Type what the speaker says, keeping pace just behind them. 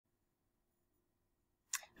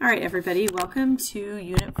All right, everybody, welcome to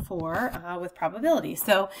Unit 4 with probability.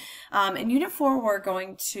 So in Unit 4, we're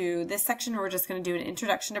going to, this section, we're just going to do an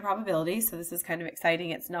introduction to probability. So this is kind of exciting.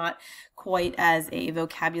 It's not quite as a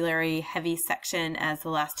vocabulary heavy section as the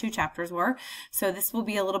last two chapters were. So this will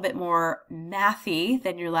be a little bit more mathy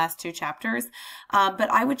than your last two chapters. But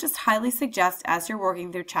I would just highly suggest, as you're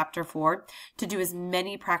working through Chapter 4, to do as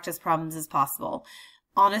many practice problems as possible.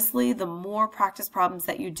 Honestly, the more practice problems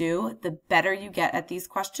that you do, the better you get at these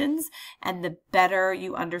questions and the better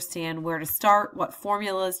you understand where to start, what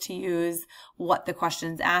formulas to use, what the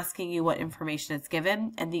question's asking you, what information it's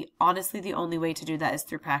given. And honestly, the only way to do that is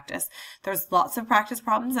through practice. There's lots of practice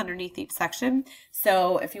problems underneath each section.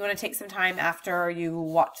 So if you want to take some time after you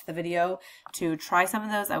watch the video to try some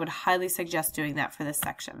of those, I would highly suggest doing that for this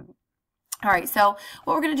section. All right, so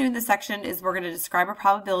what we're going to do in this section is we're going to describe a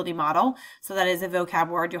probability model. So that is a vocab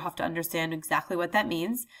word. You'll have to understand exactly what that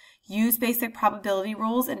means. Use basic probability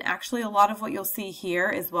rules, and actually a lot of what you'll see here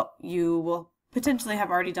is what you will potentially have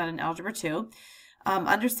already done in Algebra 2.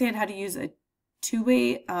 Understand how to use a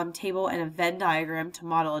two-way table and a Venn diagram to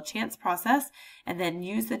model a chance process, and then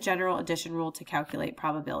use the general addition rule to calculate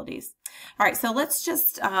probabilities. All right, so let's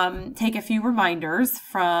just take a few reminders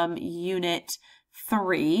from Unit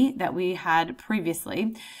 3 that we had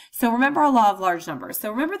previously. So remember our law of large numbers.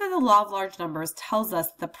 So remember that the law of large numbers tells us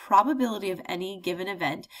the probability of any given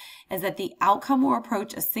event is that the outcome will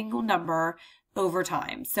approach a single number over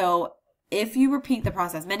time. So if you repeat the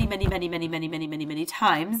process many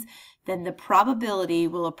times, then the probability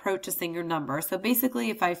will approach a single number. So basically,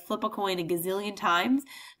 if I flip a coin a gazillion times,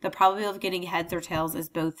 the probability of getting heads or tails is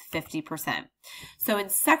both 50%. So in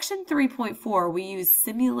section 3.4, we use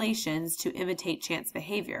simulations to imitate chance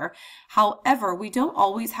behavior. However, we don't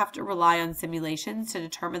always have to rely on simulations to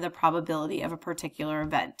determine the probability of a particular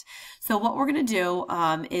event. So what we're going to do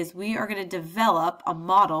is we are going to develop a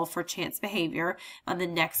model for chance behavior on the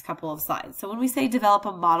next couple of slides. So when we say develop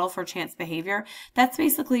a model for chance behavior, that's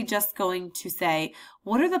basically just going to say,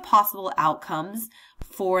 what are the possible outcomes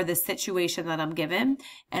for the situation that I'm given,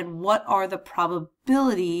 and what are the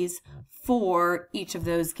probabilities for each of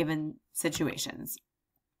those given situations.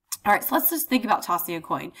 All right, so let's just think about tossing a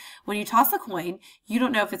coin. When you toss a coin, you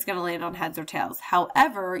don't know if it's going to land on heads or tails.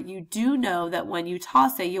 However, you do know that when you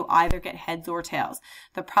toss it, you'll either get heads or tails.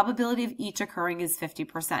 The probability of each occurring is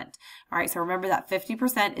 50%. All right, so remember that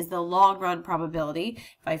 50% is the long run probability.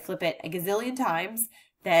 If I flip it a gazillion times,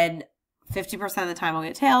 then 50% of the time I'll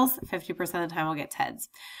get tails, 50% of the time I'll get heads.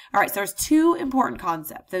 All right, so there's two important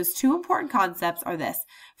concepts. Those two important concepts are this.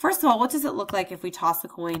 First of all, what does it look like if we toss a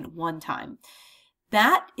coin one time?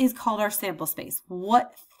 That is called our sample space.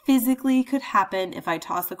 What physically could happen if I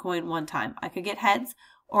toss a coin one time? I could get heads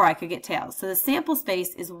or I could get tails. So the sample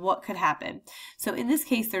space is what could happen. So in this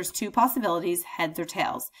case, there's two possibilities, heads or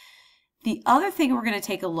tails. The other thing we're going to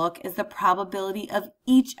take a look is the probability of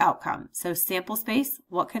each outcome. So sample space,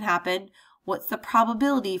 what can happen? What's the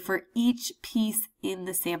probability for each piece in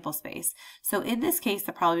the sample space? So in this case,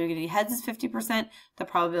 the probability of getting heads is 50%. The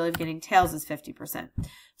probability of getting tails is 50%.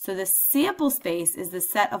 So the sample space is the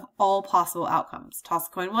set of all possible outcomes. Toss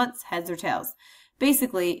a coin once, heads or tails.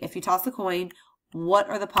 Basically, if you toss a coin, what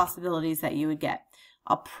are the possibilities that you would get?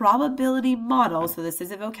 A probability model, so this is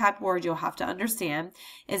a vocab word you'll have to understand,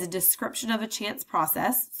 is a description of a chance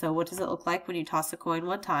process. So what does it look like when you toss a coin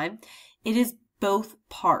one time? It is both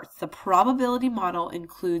parts. The probability model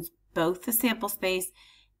includes both the sample space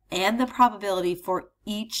and the probability for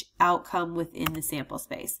each outcome within the sample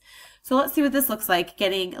space. So let's see what this looks like,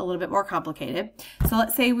 getting a little bit more complicated. So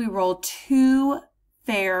let's say we roll two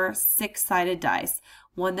fair six-sided dice,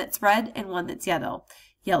 one that's red and one that's yellow.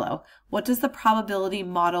 What does the probability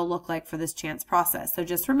model look like for this chance process? So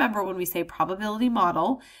just remember, when we say probability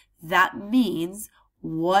model, that means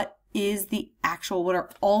what are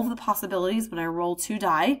all of the possibilities when I roll two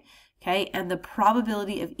die, okay, and the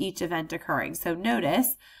probability of each event occurring. So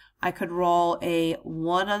notice I could roll a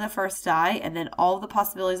 1 on the first die, and then all of the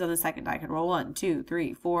possibilities on the second die. I could roll 1, 2,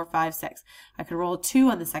 3, 4, 5, 6. I could roll 2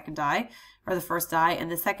 on the second die, or the first die,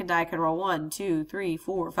 and the second die I could roll 1, 2, 3,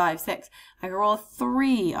 4, 5, 6. I could roll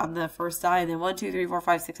 3 on the first die, and then 1, 2, 3, 4,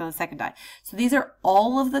 5, 6 on the second die. So these are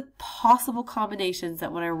all of the possible combinations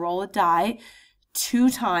that when I roll a die, 2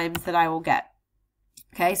 times that I will get.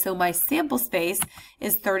 Okay, so my sample space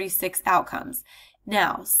is 36 outcomes.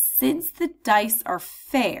 Now, since the dice are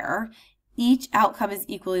fair, each outcome is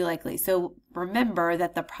equally likely. So remember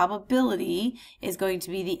that the probability is going to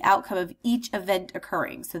be the outcome of each event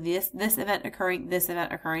occurring. So this event occurring, this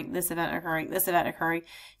event occurring, this event occurring, this event occurring.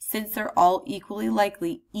 Since they're all equally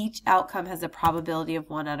likely, each outcome has a probability of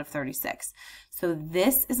 1 out of 36. So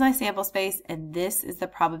this is my sample space and this is the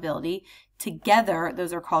probability. Together,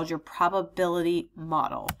 those are called your probability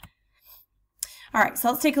model. All right, so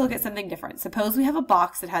let's take a look at something different. Suppose we have a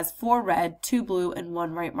box that has 4 red, 2 blue, and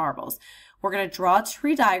 1 white marbles. We're going to draw a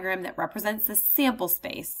tree diagram that represents the sample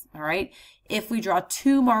space, all right, if we draw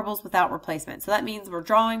 2 marbles without replacement. So that means we're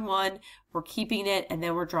drawing one, we're keeping it, and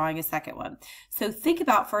then we're drawing a second one. So think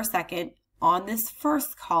about for a second, on this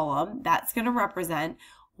first column, that's going to represent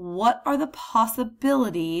what are the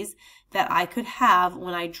possibilities that I could have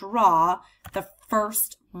when I draw the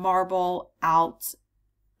first marble out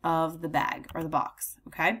of the bag or the box,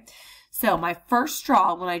 okay? So my first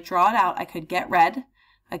draw, when I draw it out, I could get red,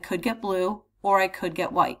 I could get blue, or I could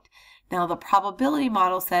get white. Now the probability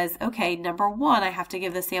model says, okay, number 1, I have to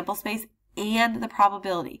give the sample space and the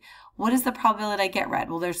probability. What is the probability I get red?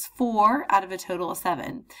 Well, there's 4 out of a total of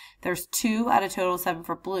 7. There's 2 out of a total of 7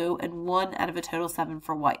 for blue and 1 out of a total of 7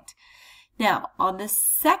 for white. Now, on the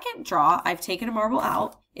second draw, I've taken a marble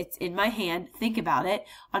out. It's in my hand. Think about it.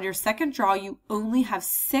 On your second draw, you only have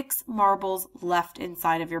 6 marbles left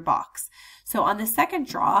inside of your box. So on the second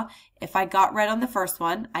draw, if I got red on the first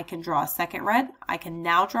one, I can draw a second red. I can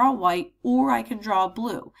now draw a white, or I can draw a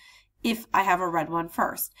blue if I have a red one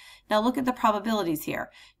first. Now look at the probabilities here.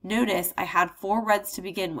 Notice I had 4 reds to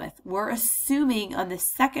begin with. We're assuming on the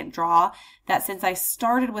second draw that since I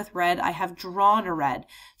started with red, I have drawn a red.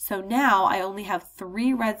 So now I only have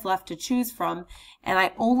 3 reds left to choose from, and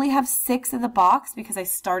I only have 6 in the box because I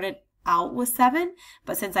started out with 7,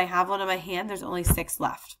 but since I have one in my hand, there's only 6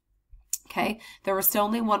 left. Okay, there was still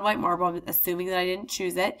only 1 white marble. I'm assuming that I didn't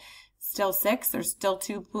choose it. Still 6. There's still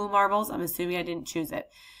 2 blue marbles. I'm assuming I didn't choose it.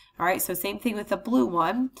 All right, so same thing with the blue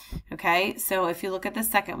one. Okay, so if you look at the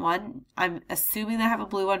second one, I'm assuming that I have a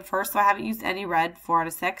blue one first, so I haven't used any red, 4 out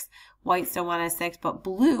of 6. White still 1 out of 6, but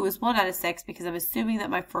blue is 1 out of 6 because I'm assuming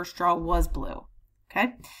that my first draw was blue.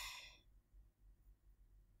 Okay.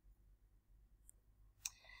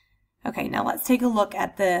 Okay, now let's take a look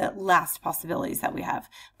at the last possibilities that we have.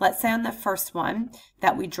 Let's say on the first one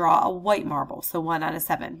that we draw a white marble, so 1 out of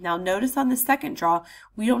 7. Now notice on the second draw,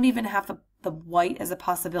 we don't even have the white as a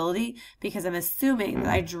possibility because I'm assuming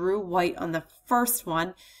that I drew white on the first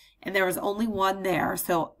one and there was only 1 there.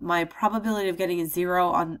 So my probability of getting a 0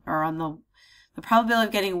 on the probability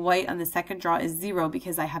of getting white on the second draw is 0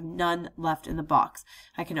 because I have none left in the box.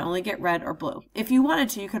 I can only get red or blue. If you wanted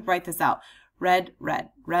to, you could write this out. Red, red,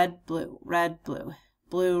 red, blue, red, blue,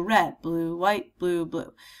 blue, red, blue, white, blue,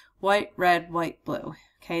 blue, white, red, white, blue.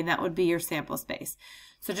 Okay, and that would be your sample space.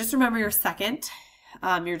 So just remember your second.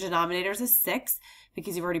 Your denominators is 6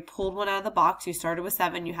 because you've already pulled 1 out of the box. You started with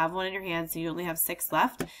 7. You have 1 in your hand, so you only have 6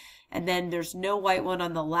 left. And then there's no white one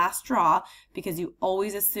on the last draw because you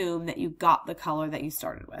always assume that you got the color that you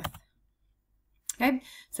started with. Okay,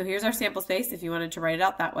 so here's our sample space if you wanted to write it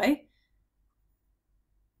out that way.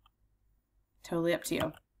 Totally up to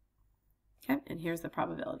you. Okay, and here's the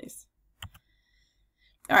probabilities.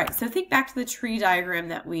 All right, so think back to the tree diagram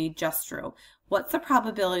that we just drew. What's the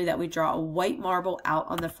probability that we draw a white marble out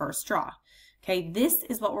on the first draw? Okay, this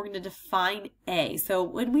is what we're going to define A. So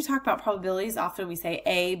when we talk about probabilities, often we say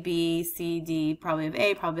A, B, C, D, probability of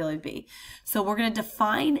A, probability of B. So we're going to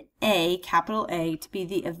define A, capital A, to be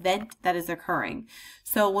the event that is occurring.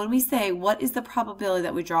 So when we say, what is the probability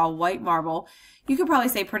that we draw a white marble, you could probably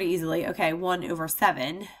say pretty easily, okay, 1 over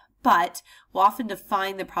 7. But we'll often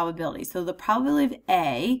define the probability. So the probability of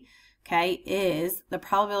A, okay, is the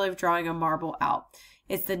probability of drawing a marble out.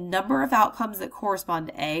 It's the number of outcomes that correspond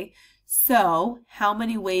to A. So how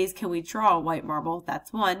many ways can we draw a white marble?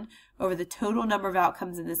 That's 1. Over the total number of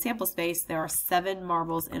outcomes in the sample space, there are 7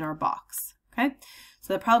 marbles in our box. Okay,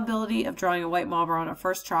 so the probability of drawing a white marble on our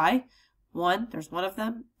first try, 1, there's 1 of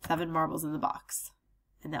them, 7 marbles in the box.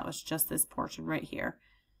 And that was just this portion right here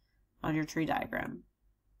on your tree diagram.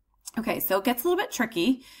 Okay, so it gets a little bit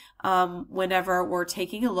tricky whenever we're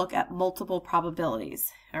taking a look at multiple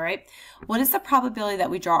probabilities, all right? What is the probability that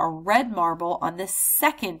we draw a red marble on the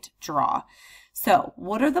second draw? So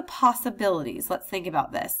what are the possibilities? Let's think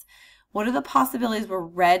about this. What are the possibilities where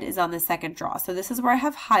red is on the second draw? So this is where I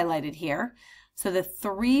have highlighted here. So the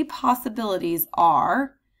 3 possibilities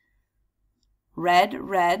are red,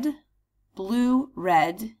 red, blue,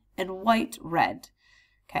 red, and white, red.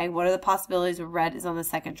 Okay, what are the possibilities of red is on the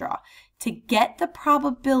second draw? To get the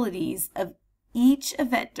probabilities of each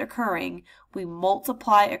event occurring, we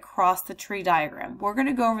multiply across the tree diagram. We're going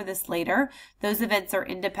to go over this later. Those events are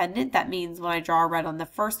independent. That means when I draw a red on the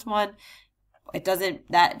first one,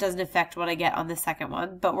 that doesn't affect what I get on the second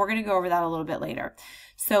one, but we're going to go over that a little bit later.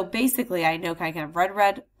 So basically, I know I can have red,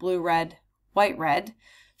 red, blue, red, white, red.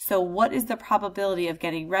 So what is the probability of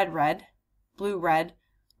getting red, red, blue, red,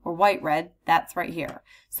 or white, red? That's right here.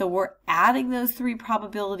 So we're adding those three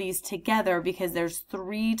probabilities together because there's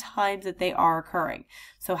 3 times that they are occurring.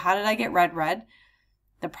 So how did I get red, red?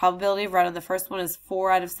 The probability of red on the first one is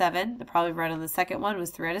 4 out of 7. The probability of red on the second one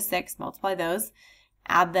was 3 out of 6. Multiply those.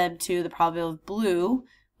 Add them to the probability of blue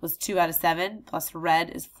was 2 out of 7 plus red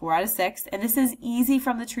is 4 out of 6. And this is easy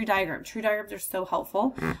from the tree diagram. Tree diagrams are so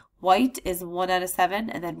helpful. White is 1 out of 7,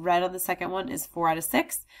 and then red on the second one is 4 out of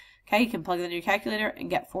 6. Okay, you can plug it in your calculator and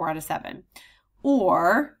get 4 out of 7.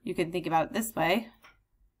 Or you can think about it this way.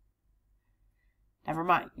 Never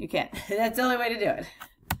mind, you can't. That's the only way to do it.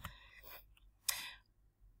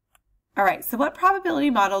 All right, so what probability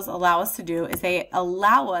models allow us to do is they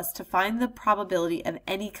allow us to find the probability of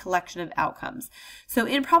any collection of outcomes. So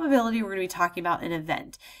in probability, we're going to be talking about an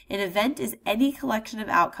event. An event is any collection of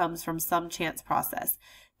outcomes from some chance process.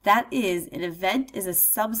 That is, an event is a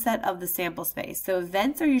subset of the sample space. So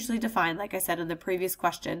events are usually defined, like I said in the previous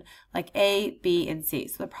question, like A, B, and C.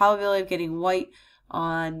 So the probability of getting white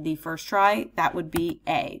on the first try, that would be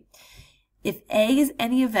A. If A is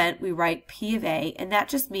any event, we write P of A, and that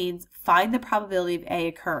just means find the probability of A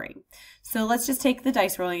occurring. So let's just take the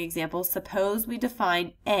dice rolling example. Suppose we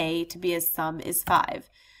define A to be as sum is 5.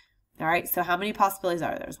 All right, so how many possibilities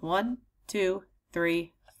are there? There's 1, 2,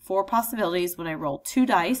 3, 4 possibilities when I roll 2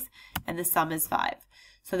 dice, and the sum is 5.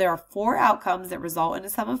 So there are 4 outcomes that result in a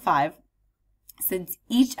sum of 5. Since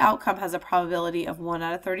each outcome has a probability of 1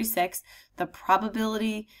 out of 36, the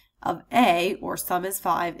probability of A, or sum is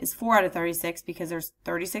 5, is 4 out of 36 because there's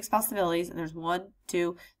 36 possibilities, and there's 1,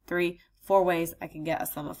 2, 3, 4 ways I can get a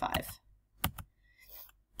sum of 5.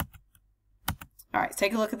 All right, so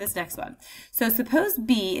take a look at this next one. So suppose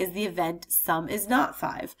B is the event sum is not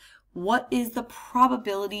 5. What is the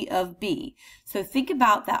probability of B? So think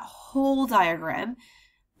about that whole diagram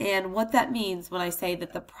and what that means when I say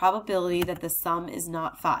that the probability that the sum is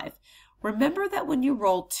not 5. Remember that when you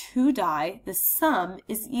roll 2 die, the sum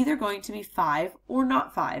is either going to be 5 or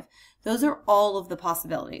not 5. Those are all of the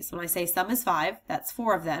possibilities. When I say sum is 5, that's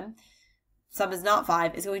 4 of them. Sum is not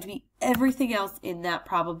 5 is going to be everything else in that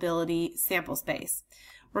probability sample space.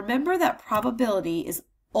 Remember that probability is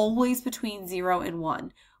always between 0 and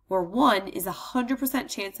 1, where 1 is a 100%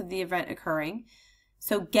 chance of the event occurring.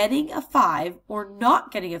 So getting a 5 or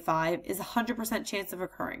not getting a 5 is a 100% chance of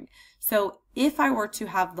occurring. So if I were to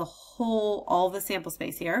have all the sample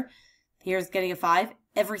space here, here's getting a 5,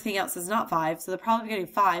 everything else is not 5, so the probability of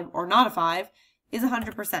getting 5 or not a 5 is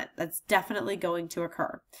 100%. That's definitely going to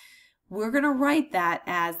occur. We're going to write that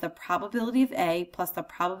as the probability of A plus the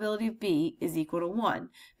probability of B is equal to 1,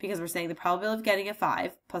 because we're saying the probability of getting a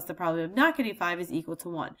 5 plus the probability of not getting a 5 is equal to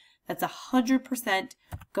 1. That's 100%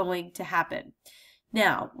 going to happen.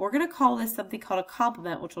 Now, we're going to call this something called a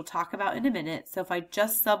complement, which we'll talk about in a minute. So if I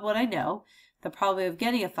just sub what I know, the probability of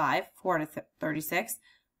getting a 5, 4 out of 36,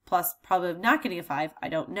 plus probability of not getting a 5, I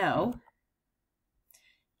don't know,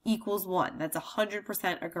 equals 1. That's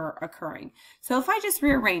 100% occurring. So if I just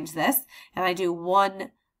rearrange this and I do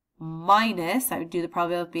 1 minus, I would do the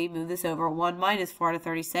probability of B, move this over, 1 minus 4 out of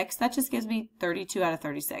 36, that just gives me 32 out of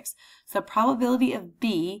 36. So probability of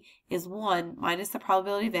B is 1 minus the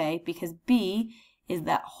probability of A, because B is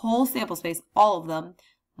that whole sample space, all of them,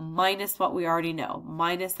 minus what we already know,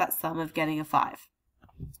 minus that sum of getting a 5.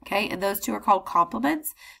 Okay, and those two are called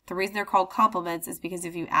complements. The reason they're called complements is because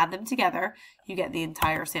if you add them together, you get the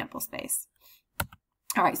entire sample space.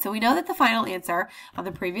 All right, so we know that the final answer on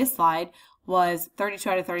the previous slide was 32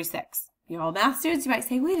 out of 36. You know, math students, you might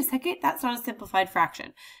say, wait a second, that's not a simplified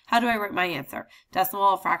fraction. How do I write my answer?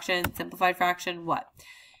 Decimal, fraction, simplified fraction, what?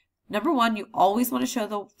 Number 1, you always want to show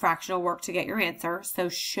the fractional work to get your answer. So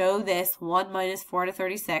show this 1 minus 4 out of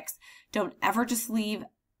 36. Don't ever just leave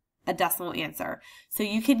a decimal answer. So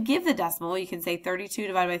you can give the decimal. You can say 32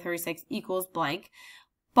 divided by 36 equals blank.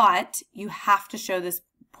 But you have to show this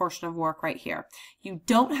portion of work right here. You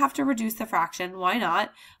don't have to reduce the fraction. Why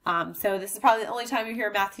not? So this is probably the only time you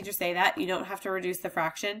hear a math teacher say that. You don't have to reduce the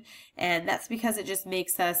fraction. And that's because it just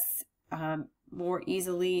makes us more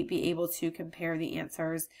easily be able to compare the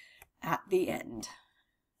answers at the end.